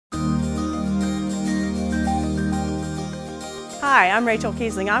Hi, I'm Rachel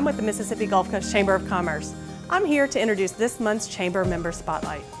Kiesling. I'm with the Mississippi Gulf Coast Chamber of Commerce. I'm here to introduce this month's Chamber Member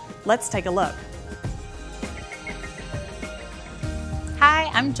Spotlight. Let's take a look. Hi,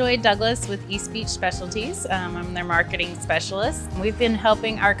 I'm Joy Douglas with East Beach Specialties. I'm their marketing specialist. We've been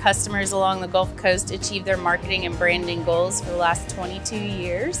helping our customers along the Gulf Coast achieve their marketing and branding goals for the last 22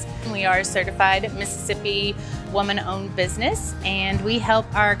 years. We are a certified Mississippi woman-owned business, and we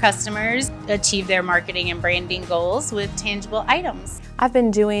help our customers achieve their marketing and branding goals with tangible items. I've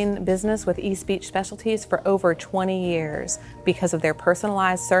been doing business with East Beach Specialties for over 20 years because of their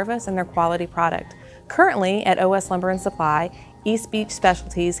personalized service and their quality product. Currently at OS Lumber and Supply, East Beach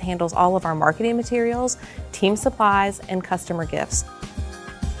Specialties handles all of our marketing materials, team supplies, and customer gifts.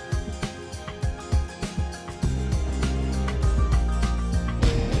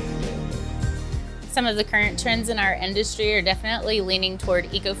 Some of the current trends in our industry are definitely leaning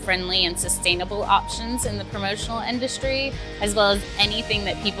toward eco-friendly and sustainable options in the promotional industry, as well as anything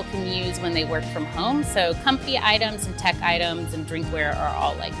that people can use when they work from home. So comfy items and tech items and drinkware are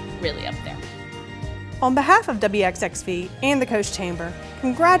all really up there. On behalf of WXXV and the Coast Chamber,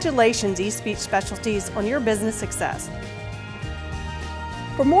 congratulations East Beach Specialties on your business success.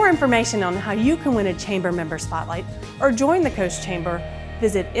 For more information on how you can win a Chamber Member Spotlight or join the Coast Chamber,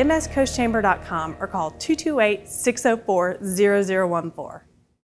 visit mscoastchamber.com or call 228-604-0014.